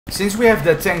Since we have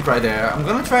that tank right there, I'm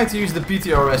gonna try to use the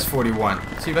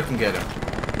PTRS-41. See if I can get him.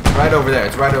 Right over there,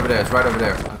 it's right over there, it's right over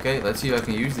there. Okay, let's see if I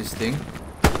can use this thing.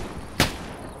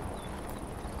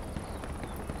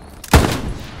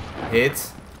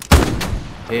 Hit.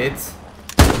 Hit.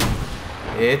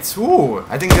 Hit. Ooh,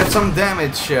 I think that's some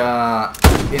damage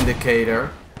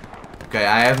indicator. Okay,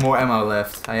 I have more ammo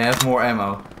left. I have more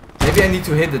ammo. Maybe I need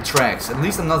to hit the tracks. At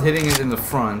least I'm not hitting it in the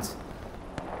front.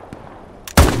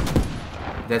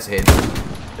 That's a hit.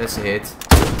 That's a hit.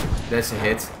 That's a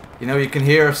hit. You know, you can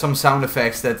hear some sound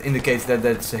effects that indicates that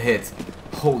that's a hit.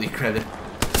 Holy credit.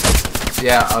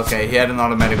 Yeah, okay, he had an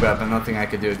automatic weapon. Nothing I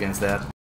could do against that.